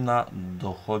zaczyna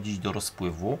dochodzić do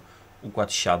rozpływu.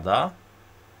 Układ siada.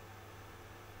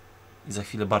 I za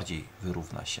chwilę bardziej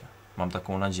wyrówna się. Mam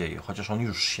taką nadzieję. Chociaż on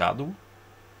już siadł.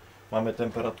 Mamy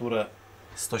temperaturę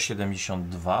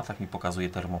 172. Tak mi pokazuje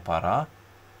termopara.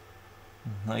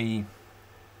 No i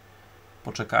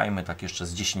poczekajmy tak jeszcze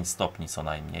z 10 stopni co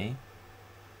najmniej.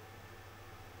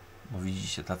 Bo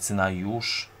widzicie, ta cyna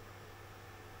już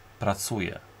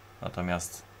pracuje.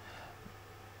 Natomiast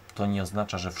to nie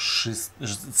oznacza, że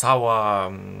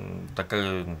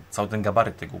cały ten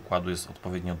gabaryt tego układu jest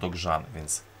odpowiednio dogrzany,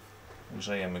 więc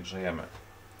grzejemy.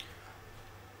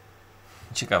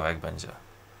 Ciekawe jak będzie.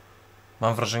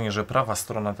 Mam wrażenie, że prawa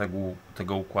strona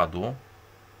tego układu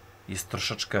jest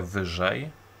troszeczkę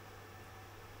wyżej,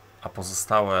 a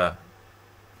pozostałe,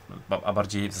 a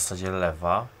bardziej w zasadzie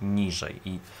lewa, niżej.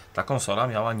 I ta konsola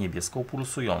miała niebieską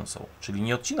pulsującą, czyli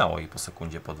nie odcinało jej po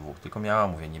sekundzie, po dwóch, tylko miała,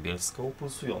 mówię, niebieską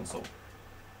pulsującą.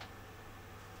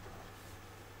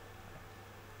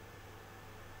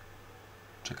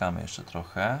 Czekamy jeszcze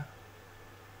trochę.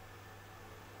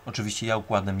 Oczywiście ja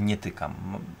układem nie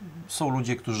tykam. Są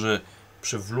ludzie, którzy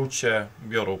przy wlucie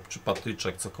biorą czy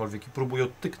patyczek, cokolwiek i próbują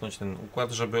tyknąć ten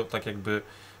układ, żeby tak jakby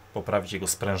poprawić jego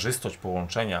sprężystość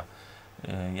połączenia.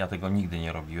 Ja tego nigdy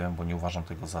nie robiłem, bo nie uważam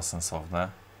tego za sensowne,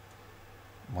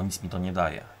 bo nic mi to nie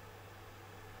daje.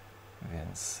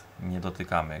 Więc nie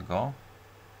dotykamy go.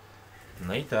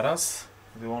 No i teraz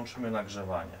wyłączymy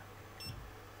nagrzewanie.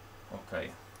 OK.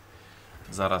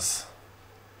 Zaraz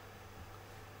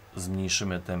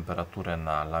zmniejszymy temperaturę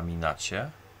na laminacie.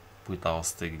 Płyta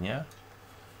ostygnie.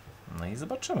 No i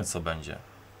zobaczymy co będzie.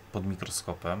 Pod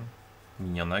mikroskopem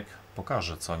minionek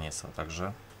pokaże co nieco,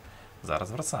 także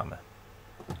zaraz wracamy.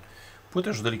 Płytę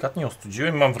już delikatnie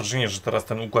ostudziłem. Mam wrażenie, że teraz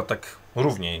ten układ tak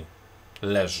równiej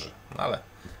leży, no ale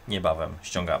niebawem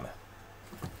ściągamy.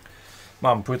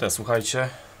 Mam płytę, słuchajcie.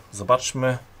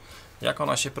 Zobaczmy jak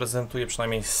ona się prezentuje,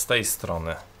 przynajmniej z tej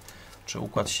strony. Czy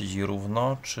układ siedzi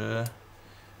równo, czy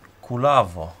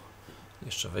kulawo.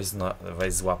 Jeszcze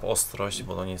weź złap ostrość,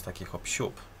 bo to nie jest takie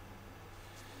hop-siup.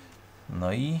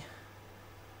 No i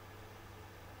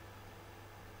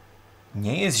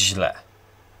nie jest źle.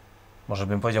 Może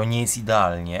bym powiedział, nie jest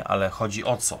idealnie, ale chodzi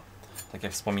o co? Tak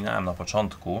jak wspominałem na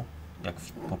początku, jak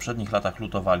w poprzednich latach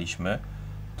lutowaliśmy,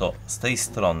 to z tej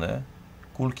strony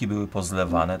kulki były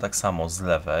pozlewane, tak samo z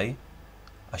lewej,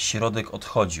 a środek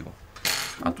odchodził.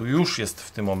 A tu już jest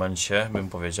w tym momencie, bym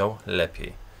powiedział,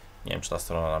 lepiej. Nie wiem, czy ta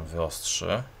strona nam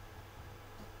wyostrzy.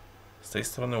 Z tej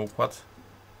strony układ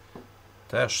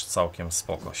też całkiem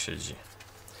spoko siedzi.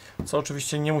 Co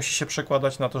oczywiście nie musi się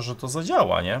przekładać na to, że to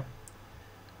zadziała, nie?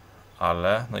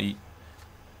 Ale, no i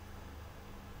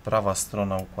prawa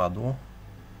strona układu,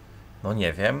 no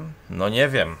nie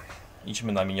wiem.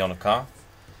 Idźmy na minionka.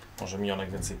 Może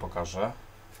minionek więcej pokaże.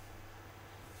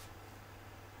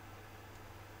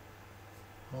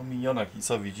 No minionek i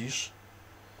co widzisz?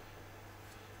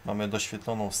 Mamy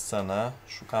doświetloną scenę,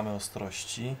 szukamy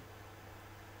ostrości.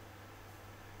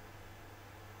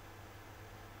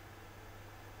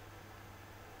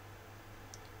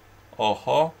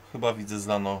 Oho, chyba widzę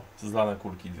zlane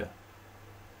kulki dwie.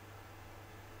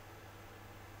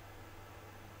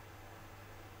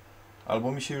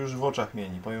 Albo mi się już w oczach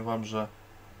mieni. Powiem wam, że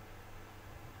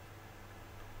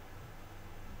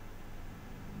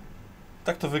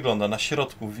tak to wygląda na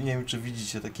środku. Nie wiem, czy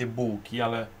widzicie takie bułki,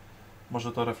 ale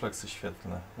może to refleksy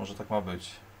świetlne. Może tak ma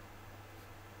być.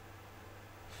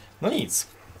 No nic.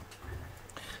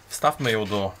 Wstawmy ją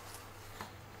do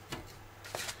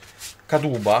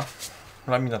kadłuba.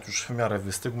 Laminat już w miarę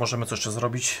wystygł. Możemy co jeszcze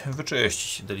zrobić?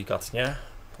 Wyczyścić delikatnie.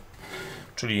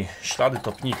 Czyli ślady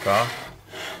topnika,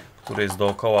 który jest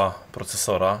dookoła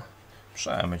procesora,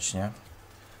 przemyć, nie?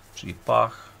 Czyli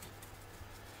pach.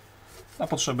 Na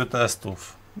potrzeby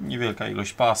testów niewielka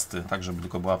ilość pasty, tak żeby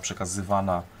tylko była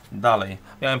przekazywana dalej.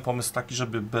 Miałem pomysł taki,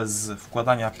 żeby bez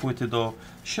wkładania płyty do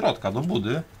środka, do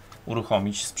budy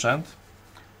uruchomić sprzęt,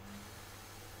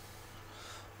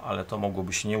 ale to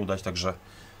mogłoby się nie udać, także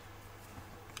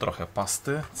trochę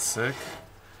pasty, cyk,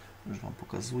 już wam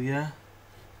pokazuję,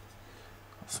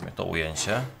 w sumie to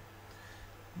ujęcie,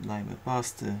 dajmy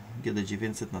pasty,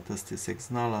 GD900 na testy jest jak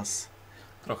znalazł,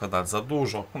 Trochę dać za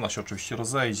dużo. Ona się oczywiście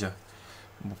rozejdzie,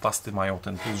 bo pasty mają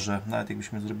ten plus, że nawet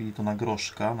jakbyśmy zrobili to na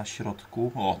groszka na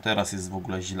środku, o, teraz jest w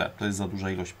ogóle źle, to jest za duża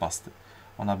ilość pasty.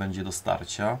 Ona będzie do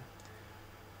starcia.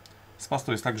 Z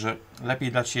pastą jest tak, że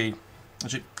lepiej dać jej,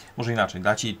 znaczy, może inaczej,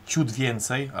 dać jej ciut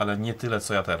więcej, ale nie tyle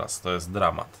co ja teraz, to jest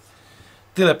dramat.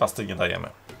 Tyle pasty nie dajemy.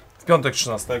 W piątek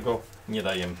 13 nie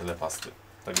dajemy tyle pasty.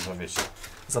 Także wiecie,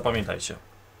 zapamiętajcie.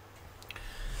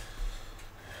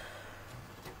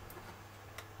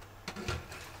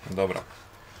 Dobra,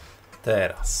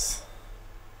 teraz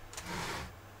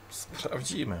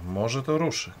sprawdzimy, może to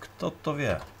ruszy, kto to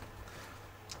wie.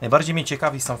 Najbardziej mnie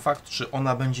ciekawi sam fakt, czy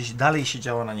ona będzie dalej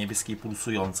siedziała na niebieskiej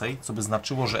pulsującej, co by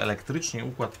znaczyło, że elektrycznie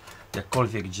układ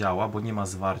jakkolwiek działa, bo nie ma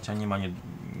zwarcia, nie ma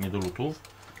niedolutów.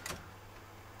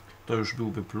 To już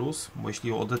byłby plus, bo jeśli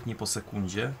ją odetnie po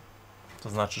sekundzie, to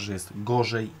znaczy, że jest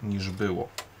gorzej niż było.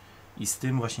 I z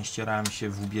tym właśnie ścierałem się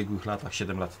w ubiegłych latach,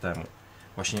 7 lat temu.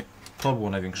 Właśnie to było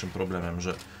największym problemem,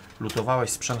 że lutowałeś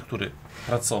sprzęt, który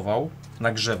pracował,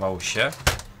 nagrzewał się,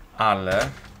 ale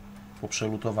po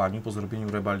przelutowaniu, po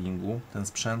zrobieniu rebalingu, ten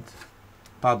sprzęt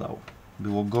padał.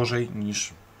 Było gorzej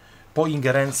niż po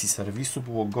ingerencji serwisu,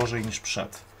 było gorzej niż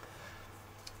przed.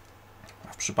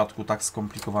 A w przypadku tak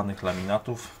skomplikowanych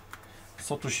laminatów,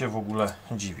 co tu się w ogóle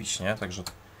dziwić, nie? Także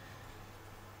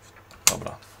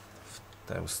dobra, w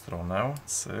tę stronę,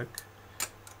 cyk.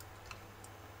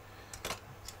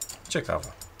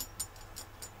 Ciekawe.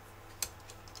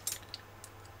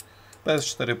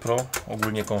 PS4 Pro,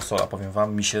 ogólnie konsola, powiem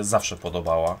Wam, mi się zawsze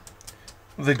podobała.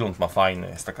 Wygląd ma fajny,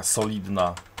 jest taka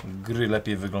solidna. Gry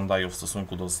lepiej wyglądają w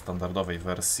stosunku do standardowej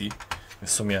wersji.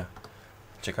 W sumie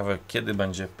ciekawe, kiedy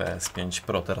będzie PS5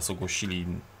 Pro. Teraz ogłosili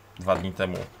 2 dni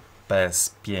temu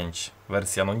PS5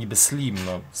 wersja, no niby slim.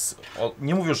 No,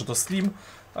 nie mówię, że to slim,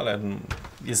 ale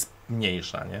jest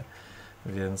mniejsza, nie?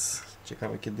 Więc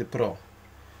ciekawe, kiedy Pro.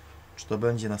 Czy to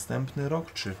będzie następny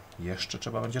rok, czy jeszcze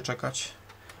trzeba będzie czekać?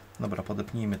 Dobra,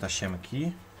 podepnijmy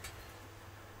tasiemki.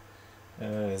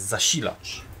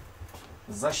 Zasilacz.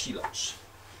 Zasilacz.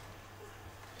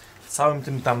 W całym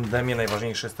tym tandemie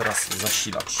najważniejszy jest teraz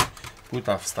zasilacz.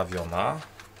 Płyta wstawiona.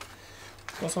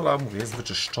 Konsola, mówię, jest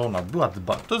wyczyszczona. Była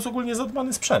dbana. To jest ogólnie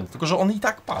zadbany sprzęt, tylko że on i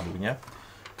tak padł, nie?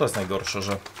 To jest najgorsze,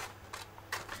 że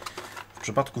w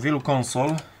przypadku wielu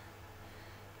konsol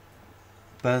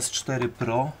PS4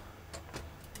 Pro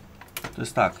to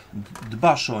jest tak,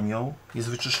 dbasz o nią, jest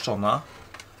wyczyszczona,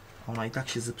 ona i tak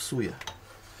się zepsuje.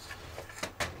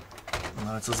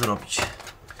 No ale co zrobić?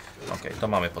 Ok, to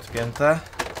mamy podpięte.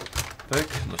 Pyk,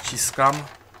 dociskam.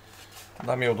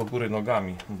 Dam ją do góry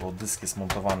nogami, bo dysk jest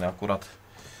montowany akurat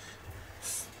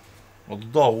od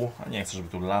dołu, a nie chcę, żeby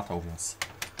tu latał, więc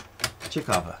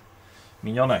ciekawe.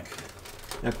 Minionek,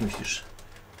 jak myślisz?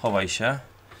 Chowaj się.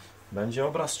 Będzie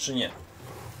obraz czy nie?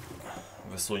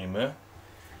 Wysuńmy.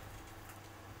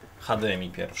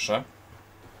 HDMI pierwsze.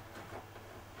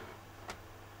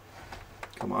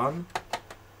 Come on.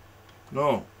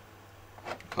 No.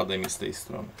 HDMI z tej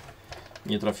strony.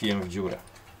 Nie trafiłem w dziurę.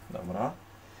 Dobra.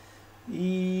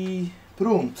 I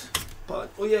prąd.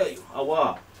 Ojeju,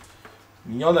 ała.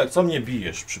 Minionek, co mnie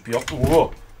bijesz?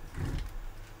 Ło.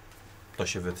 To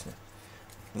się wytnie.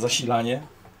 Zasilanie.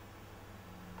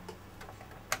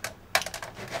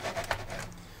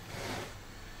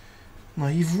 No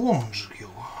i włącz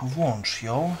ją. Włącz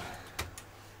ją.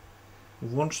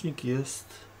 Włącznik jest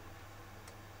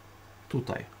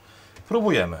tutaj.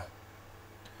 Próbujemy.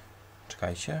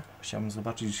 Czekajcie. Chciałbym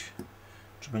zobaczyć,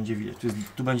 czy będzie widać.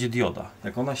 Tu będzie dioda.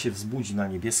 Jak ona się wzbudzi na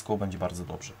niebieską, będzie bardzo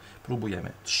dobrze.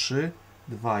 Próbujemy. 3,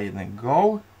 2, 1,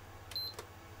 go.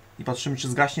 I patrzymy, czy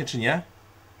zgaśnie, czy nie.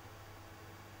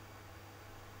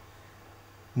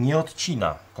 Nie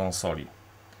odcina konsoli.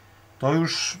 To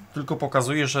już tylko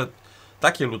pokazuje, że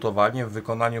takie lutowanie w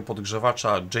wykonaniu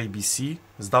podgrzewacza JBC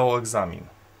zdało egzamin.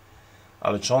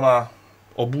 Ale czy ona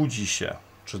obudzi się,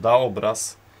 czy da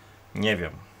obraz, nie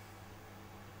wiem.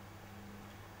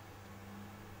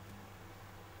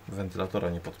 Wentylatora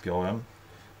nie podpiąłem,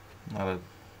 ale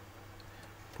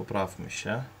poprawmy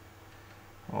się.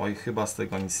 Oj, chyba z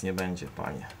tego nic nie będzie,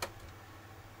 panie.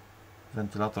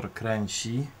 Wentylator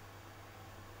kręci.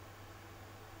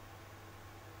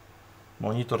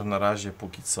 Monitor na razie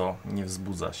póki co nie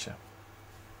wzbudza się.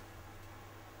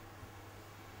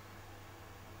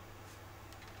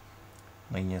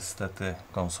 No i niestety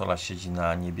konsola siedzi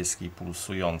na niebieskiej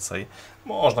pulsującej.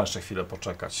 Można jeszcze chwilę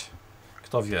poczekać.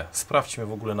 Kto wie, sprawdźmy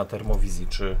w ogóle na termowizji,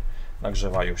 czy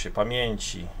nagrzewają się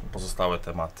pamięci i pozostałe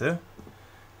tematy.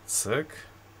 Cyk.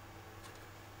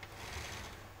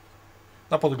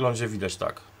 Na podglądzie widać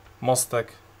tak.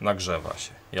 Mostek nagrzewa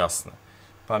się, jasne.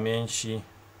 Pamięci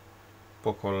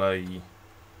po kolei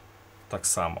tak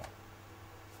samo.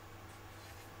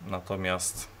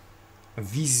 Natomiast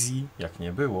wizji, jak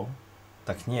nie było,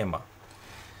 tak nie ma.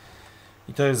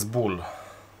 I to jest ból.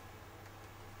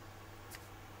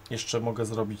 Jeszcze mogę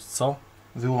zrobić co?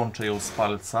 Wyłączę ją z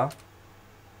palca.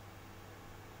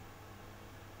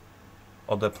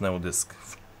 Odepnę dysk.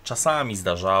 Czasami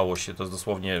zdarzało się, to jest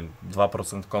dosłownie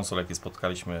 2% konsol, jakie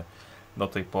spotkaliśmy do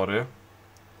tej pory,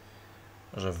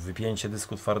 że wypięcie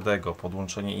dysku twardego,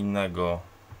 podłączenie innego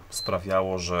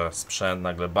sprawiało, że sprzęt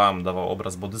nagle bam, dawał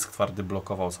obraz, bo dysk twardy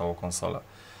blokował całą konsolę.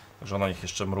 Także ona niech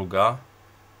jeszcze mruga.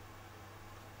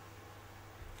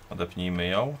 Odepnijmy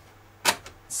ją.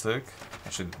 Cyk.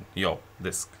 Znaczy,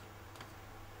 dysk.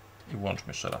 I włączmy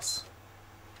jeszcze raz.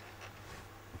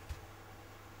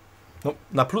 No,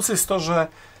 na plus jest to, że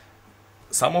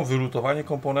samo wylutowanie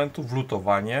komponentów,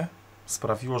 wlutowanie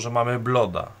sprawiło, że mamy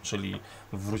bloda, czyli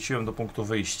wróciłem do punktu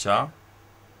wyjścia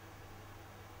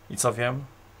i co wiem?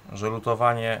 Że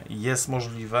lutowanie jest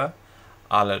możliwe,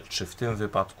 ale czy w tym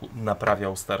wypadku naprawia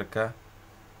usterkę?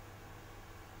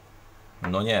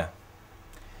 No nie.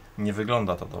 Nie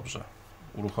wygląda to dobrze.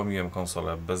 Uruchomiłem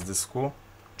konsolę bez dysku,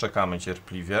 czekamy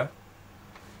cierpliwie.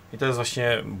 I to jest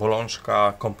właśnie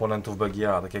bolączka komponentów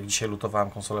BGA. Tak jak dzisiaj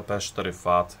lutowałem konsolę PS4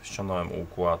 FAT, ściągnąłem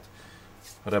układ,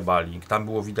 rebalink. Tam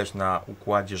było widać na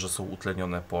układzie, że są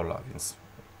utlenione pola, więc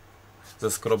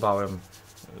zeskrobałem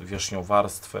wierzchnią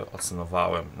warstwę,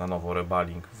 ocynowałem, na nowo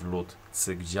rebalink, wlut,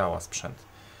 cyk, działa sprzęt.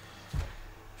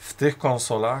 W tych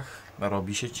konsolach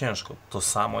robi się ciężko. To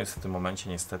samo jest w tym momencie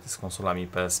niestety z konsolami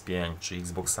PS5 czy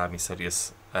Xboxami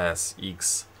Series S,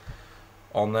 X.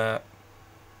 One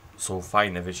są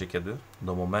fajne, wiecie kiedy?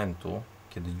 Do momentu,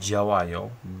 kiedy działają,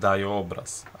 dają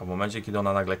obraz. A w momencie, kiedy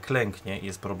ona nagle klęknie i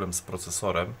jest problem z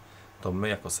procesorem, to my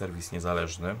jako serwis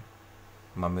niezależny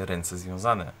mamy ręce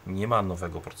związane. Nie ma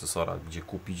nowego procesora, gdzie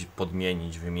kupić,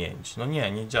 podmienić, wymienić. No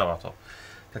nie działa to.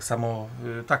 Tak samo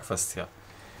ta kwestia.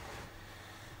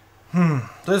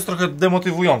 To jest trochę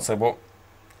demotywujące, bo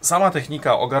sama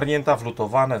technika ogarnięta,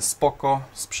 wlutowane, spoko,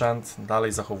 sprzęt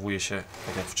dalej zachowuje się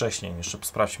tak jak wcześniej. Jeszcze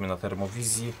sprawdźmy na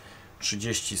termowizji.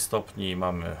 30 stopni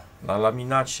mamy na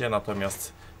laminacie,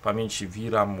 natomiast pamięci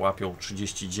VRAM łapią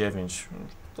 39.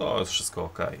 To jest wszystko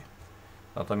ok.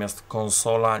 Natomiast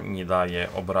konsola nie daje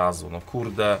obrazu. No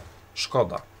kurde,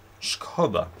 szkoda.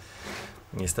 Szkoda.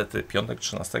 Niestety piątek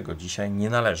 13 dzisiaj nie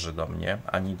należy do mnie,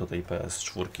 ani do tej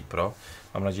PS4 Pro.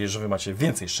 Mam nadzieję, że Wy macie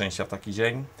więcej szczęścia w taki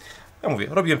dzień. Ja mówię,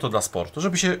 robiłem to dla sportu,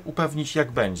 żeby się upewnić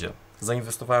jak będzie.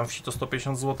 Zainwestowałem w sito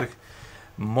 150 zł.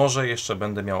 Może jeszcze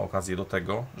będę miał okazję do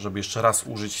tego, żeby jeszcze raz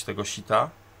użyć tego sita,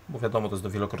 bo wiadomo, to jest do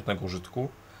wielokrotnego użytku.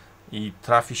 I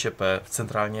trafi się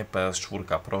centralnie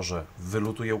PS4 Pro, że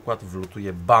wylutuje układ,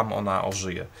 wylutuje, bam, ona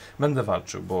ożyje. Będę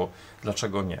walczył, bo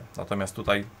dlaczego nie? Natomiast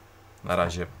tutaj na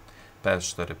razie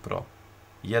PS4 Pro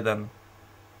 1,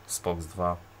 Xbox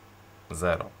 2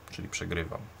 0, czyli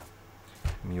przegrywam.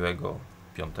 Miłego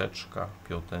piąteczka,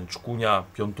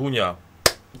 piątunia.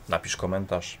 Napisz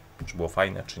komentarz, czy było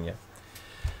fajne, czy nie.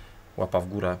 Łapa w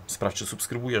górę, sprawdź, czy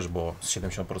subskrybujesz, bo z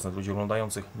 70% ludzi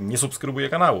oglądających nie subskrybuje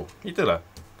kanału. I tyle.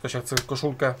 Ktoś jak chce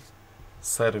koszulkę,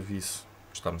 serwis,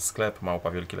 czy tam sklep,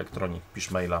 małpa wielki elektronik,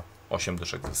 pisz maila, 8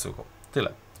 dyszek wysyłką.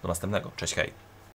 Tyle. Do następnego. Cześć, hej.